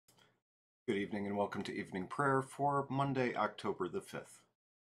Good evening and welcome to evening prayer for Monday, October the 5th.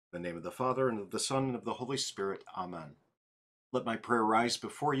 In the name of the Father, and of the Son, and of the Holy Spirit. Amen. Let my prayer rise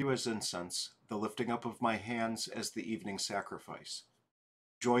before you as incense, the lifting up of my hands as the evening sacrifice.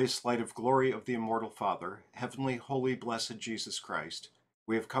 Joyous light of glory of the immortal Father, heavenly, holy, blessed Jesus Christ,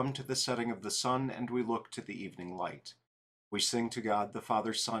 we have come to the setting of the sun, and we look to the evening light. We sing to God, the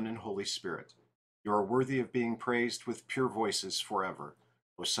Father, Son, and Holy Spirit. You are worthy of being praised with pure voices forever.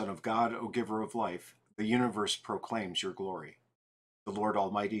 O Son of God, O Giver of life, the universe proclaims your glory. The Lord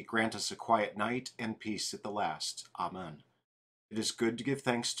Almighty grant us a quiet night and peace at the last. Amen. It is good to give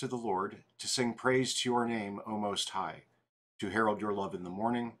thanks to the Lord, to sing praise to your name, O Most High, to herald your love in the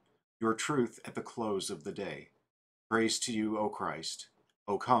morning, your truth at the close of the day. Praise to you, O Christ.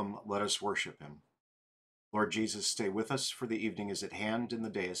 O come, let us worship him. Lord Jesus, stay with us, for the evening is at hand and the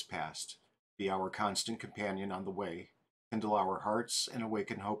day is past. Be our constant companion on the way, kindle our hearts and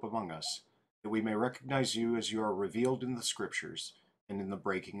awaken hope among us, that we may recognize you as you are revealed in the Scriptures and in the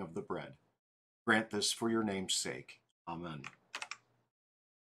breaking of the bread. Grant this for your name's sake. Amen.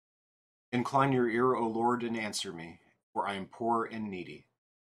 Incline your ear, O Lord, and answer me, for I am poor and needy.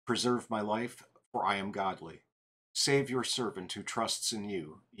 Preserve my life, for I am godly. Save your servant who trusts in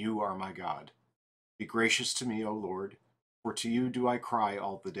you. You are my God. Be gracious to me, O Lord, for to you do I cry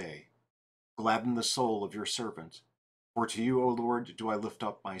all the day. Gladden the soul of your servant, for to you, O Lord, do I lift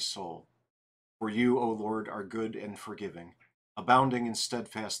up my soul. For you, O Lord, are good and forgiving, abounding in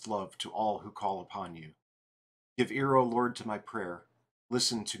steadfast love to all who call upon you. Give ear, O Lord, to my prayer.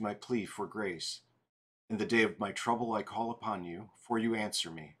 Listen to my plea for grace. In the day of my trouble I call upon you, for you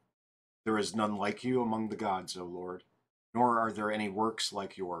answer me. There is none like you among the gods, O Lord, nor are there any works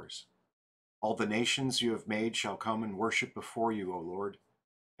like yours. All the nations you have made shall come and worship before you, O Lord,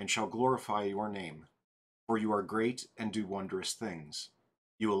 and shall glorify your name. For you are great and do wondrous things.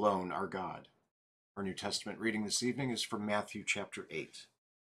 You alone are God. Our New Testament reading this evening is from Matthew chapter 8.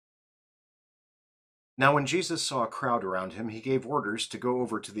 Now when Jesus saw a crowd around him, he gave orders to go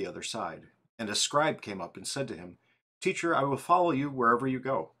over to the other side. And a scribe came up and said to him, Teacher, I will follow you wherever you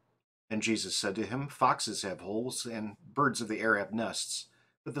go. And Jesus said to him, Foxes have holes, and birds of the air have nests,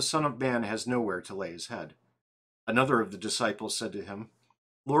 but the Son of Man has nowhere to lay his head. Another of the disciples said to him,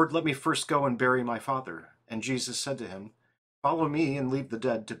 Lord, let me first go and bury my father. And Jesus said to him, Follow me and leave the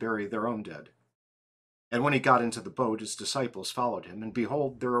dead to bury their own dead. And when he got into the boat, his disciples followed him, and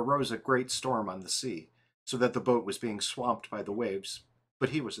behold, there arose a great storm on the sea, so that the boat was being swamped by the waves, but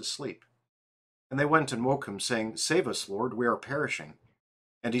he was asleep. And they went and woke him, saying, Save us, Lord, we are perishing.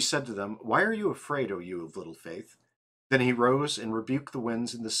 And he said to them, Why are you afraid, O you of little faith? Then he rose and rebuked the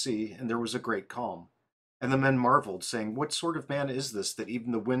winds and the sea, and there was a great calm. And the men marveled, saying, What sort of man is this, that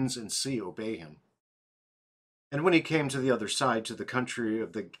even the winds and sea obey him? And when he came to the other side, to the country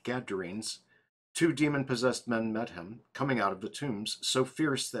of the Gadarenes, two demon-possessed men met him, coming out of the tombs, so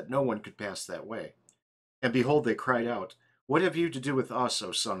fierce that no one could pass that way. And behold, they cried out, What have you to do with us,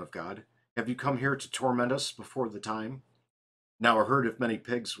 O Son of God? Have you come here to torment us before the time? Now a herd of many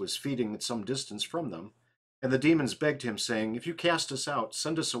pigs was feeding at some distance from them, and the demons begged him, saying, If you cast us out,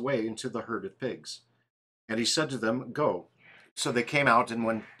 send us away into the herd of pigs. And he said to them, Go. So they came out and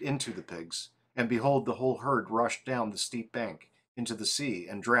went into the pigs, and behold, the whole herd rushed down the steep bank into the sea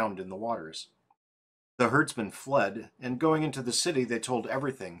and drowned in the waters. The herdsmen fled, and going into the city, they told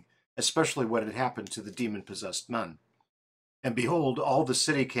everything, especially what had happened to the demon-possessed men. And behold, all the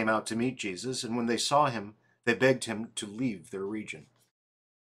city came out to meet Jesus, and when they saw him, they begged him to leave their region.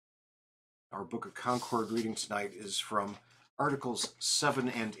 Our Book of Concord reading tonight is from Articles 7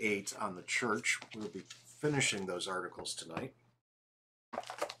 and 8 on the church. We'll be finishing those articles tonight.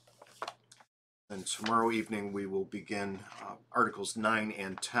 Then tomorrow evening we will begin Articles 9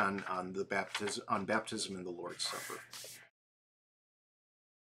 and 10 on baptism and the Lord's Supper.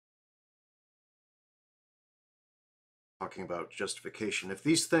 Talking about justification. If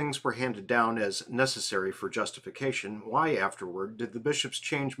these things were handed down as necessary for justification, why afterward did the bishops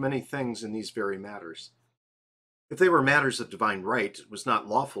change many things in these very matters? If they were matters of divine right, it was not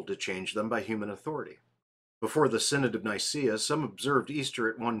lawful to change them by human authority. Before the Synod of Nicaea, some observed Easter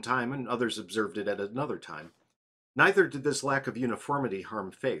at one time and others observed it at another time. Neither did this lack of uniformity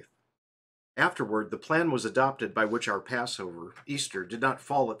harm faith. Afterward, the plan was adopted by which our Passover, Easter, did not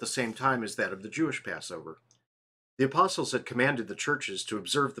fall at the same time as that of the Jewish Passover. The apostles had commanded the churches to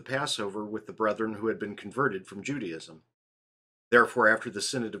observe the Passover with the brethren who had been converted from Judaism. Therefore, after the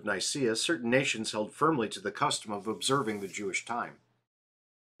Synod of Nicaea, certain nations held firmly to the custom of observing the Jewish time.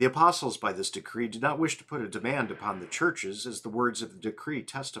 The apostles, by this decree, did not wish to put a demand upon the churches, as the words of the decree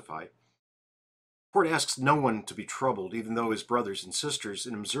testify. For it asks no one to be troubled, even though his brothers and sisters,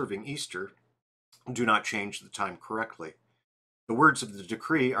 in observing Easter, do not change the time correctly. The words of the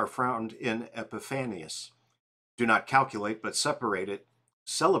decree are found in Epiphanius. Do not calculate, but celebrate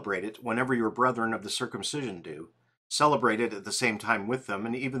it whenever your brethren of the circumcision do. Celebrate it at the same time with them,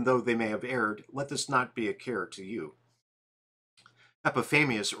 and even though they may have erred, let this not be a care to you.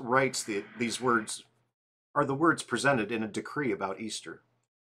 Epiphanius writes these words are the words presented in a decree about Easter.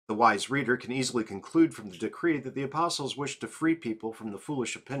 The wise reader can easily conclude from the decree that the apostles wished to free people from the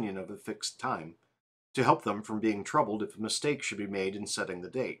foolish opinion of a fixed time, to help them from being troubled if a mistake should be made in setting the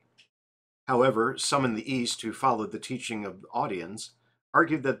date. However, some in the East who followed the teaching of Audians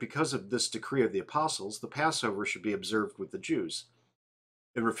argued that because of this decree of the apostles, the Passover should be observed with the Jews.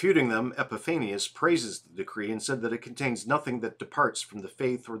 In refuting them, Epiphanius praises the decree and said that it contains nothing that departs from the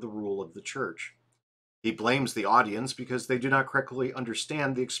faith or the rule of the church. He blames the Audians because they do not correctly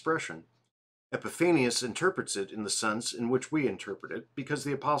understand the expression. Epiphanius interprets it in the sense in which we interpret it, because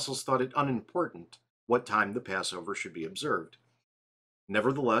the apostles thought it unimportant what time the Passover should be observed.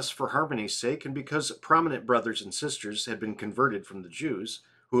 Nevertheless, for harmony's sake, and because prominent brothers and sisters had been converted from the Jews,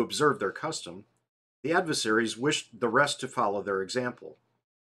 who observed their custom, the adversaries wished the rest to follow their example.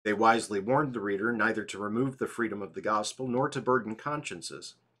 They wisely warned the reader neither to remove the freedom of the gospel nor to burden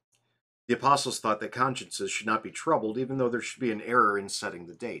consciences. The apostles thought that consciences should not be troubled, even though there should be an error in setting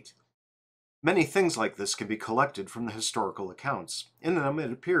the date. Many things like this can be collected from the historical accounts. In them,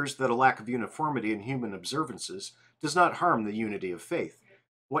 it appears that a lack of uniformity in human observances does not harm the unity of faith.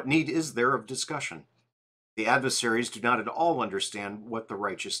 What need is there of discussion? The adversaries do not at all understand what the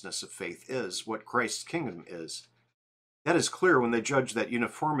righteousness of faith is, what Christ's kingdom is. That is clear when they judge that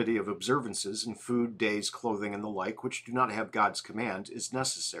uniformity of observances in food, days, clothing, and the like, which do not have God's command, is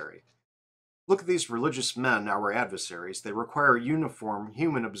necessary. Look at these religious men, our adversaries. They require uniform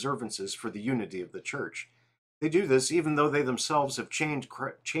human observances for the unity of the church. They do this even though they themselves have changed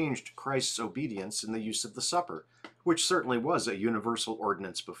Christ's obedience in the use of the supper, which certainly was a universal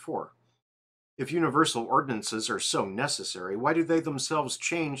ordinance before. If universal ordinances are so necessary, why do they themselves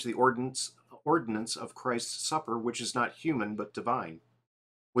change the ordinance of Christ's supper, which is not human but divine?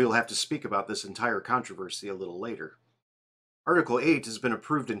 We will have to speak about this entire controversy a little later. Article 8 has been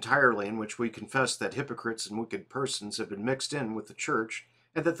approved entirely, in which we confess that hypocrites and wicked persons have been mixed in with the church,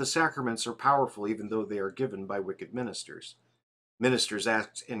 and that the sacraments are powerful even though they are given by wicked ministers. Ministers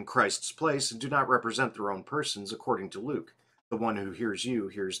act in Christ's place and do not represent their own persons, according to Luke. The one who hears you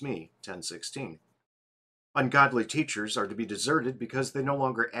hears me, 10:16. Ungodly teachers are to be deserted because they no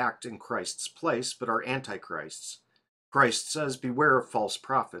longer act in Christ's place, but are antichrists. Christ says, "Beware of false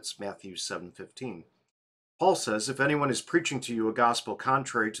prophets," Matthew 7:15. Paul says, "If anyone is preaching to you a gospel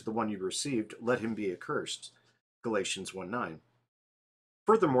contrary to the one you received, let him be accursed," Galatians 1:9.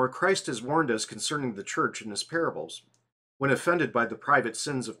 Furthermore, Christ has warned us concerning the church in his parables. When offended by the private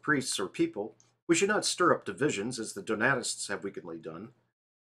sins of priests or people, we should not stir up divisions as the Donatists have wickedly done.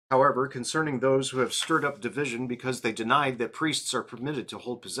 However, concerning those who have stirred up division because they denied that priests are permitted to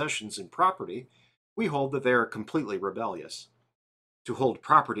hold possessions and property, we hold that they are completely rebellious. To hold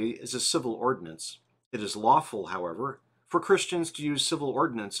property is a civil ordinance. It is lawful, however, for Christians to use civil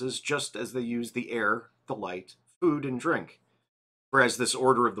ordinances just as they use the air, the light, food, and drink. For as this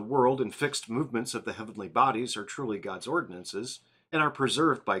order of the world and fixed movements of the heavenly bodies are truly God's ordinances, and are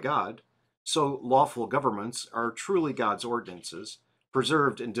preserved by God, so lawful governments are truly God's ordinances,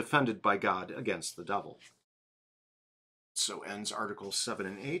 preserved and defended by God against the devil. So ends Articles 7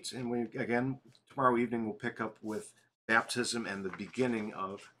 and 8, and tomorrow evening we'll pick up with baptism and the beginning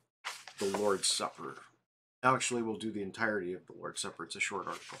of the Lord's Supper. Actually, we'll do the entirety of the Lord's Supper. It's a short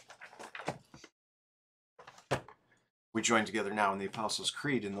article. We join together now in the Apostles'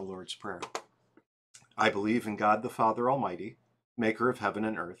 Creed in the Lord's Prayer. I believe in God the Father Almighty, maker of heaven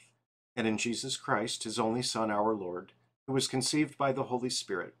and earth, and in Jesus Christ, his only Son, our Lord, who was conceived by the Holy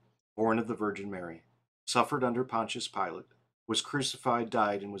Spirit, born of the Virgin Mary, suffered under Pontius Pilate, was crucified,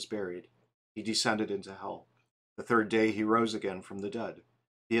 died, and was buried. He descended into hell. The third day he rose again from the dead.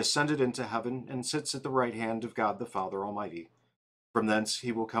 He ascended into heaven and sits at the right hand of God the Father Almighty. From thence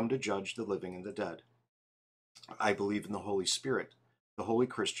he will come to judge the living and the dead. I believe in the Holy Spirit, the holy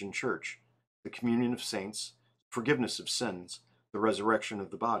Christian Church, the communion of saints, forgiveness of sins, the resurrection of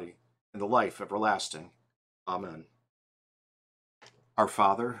the body, and the life everlasting. Amen. Our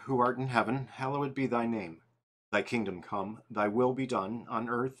Father, who art in heaven, hallowed be thy name. Thy kingdom come, thy will be done, on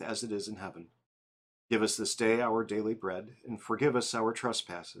earth as it is in heaven. Give us this day our daily bread, and forgive us our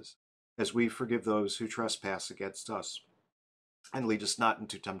trespasses, as we forgive those who trespass against us. And lead us not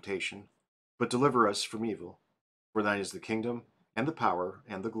into temptation, but deliver us from evil. For thine is the kingdom, and the power,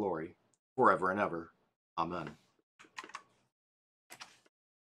 and the glory, forever and ever. Amen.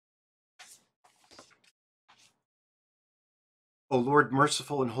 O Lord,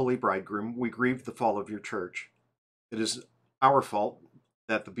 merciful and holy bridegroom, we grieve the fall of your church. It is our fault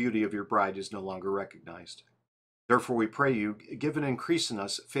that the beauty of your bride is no longer recognized. Therefore, we pray you, give and increase in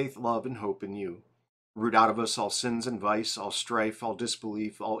us faith, love, and hope in you. Root out of us all sins and vice, all strife, all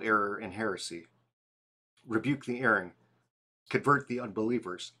disbelief, all error and heresy. Rebuke the erring, convert the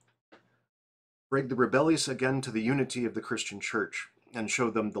unbelievers. Bring the rebellious again to the unity of the Christian church, and show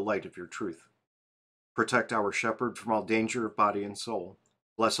them the light of your truth. Protect our shepherd from all danger of body and soul.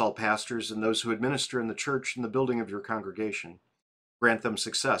 Bless all pastors and those who administer in the church and the building of your congregation. Grant them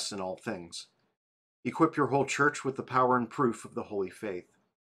success in all things. Equip your whole church with the power and proof of the holy faith.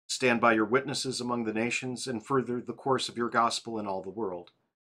 Stand by your witnesses among the nations and further the course of your gospel in all the world.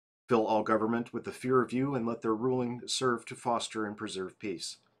 Fill all government with the fear of you and let their ruling serve to foster and preserve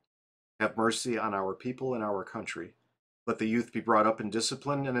peace. Have mercy on our people and our country. Let the youth be brought up in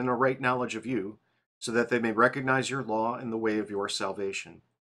discipline and in a right knowledge of you, so that they may recognize your law and the way of your salvation.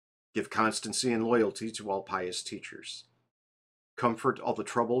 Give constancy and loyalty to all pious teachers. Comfort all the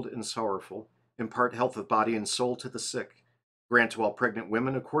troubled and sorrowful. Impart health of body and soul to the sick. Grant to all pregnant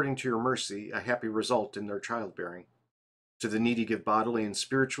women, according to your mercy, a happy result in their childbearing. To the needy give bodily and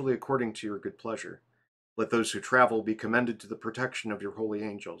spiritually according to your good pleasure. Let those who travel be commended to the protection of your holy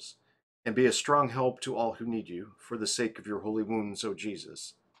angels, and be a strong help to all who need you, for the sake of your holy wounds, O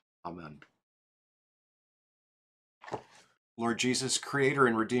Jesus. Amen. Lord Jesus, Creator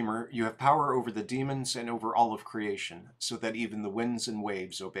and Redeemer, you have power over the demons and over all of creation, so that even the winds and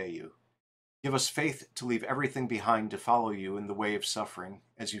waves obey you. Give us faith to leave everything behind to follow you in the way of suffering,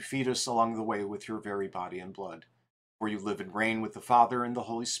 as you feed us along the way with your very body and blood. For you live and reign with the Father and the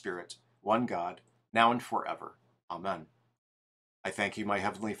Holy Spirit, one God, now and forever. Amen. I thank you, my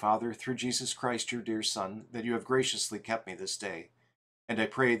heavenly Father, through Jesus Christ, your dear Son, that you have graciously kept me this day. And I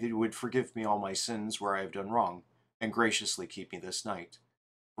pray that you would forgive me all my sins where I have done wrong, and graciously keep me this night.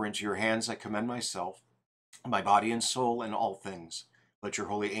 For into your hands I commend myself, my body and soul, and all things. Let your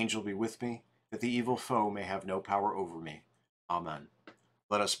holy angel be with me, that the evil foe may have no power over me. Amen.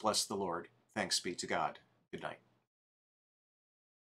 Let us bless the Lord. Thanks be to God. Good night.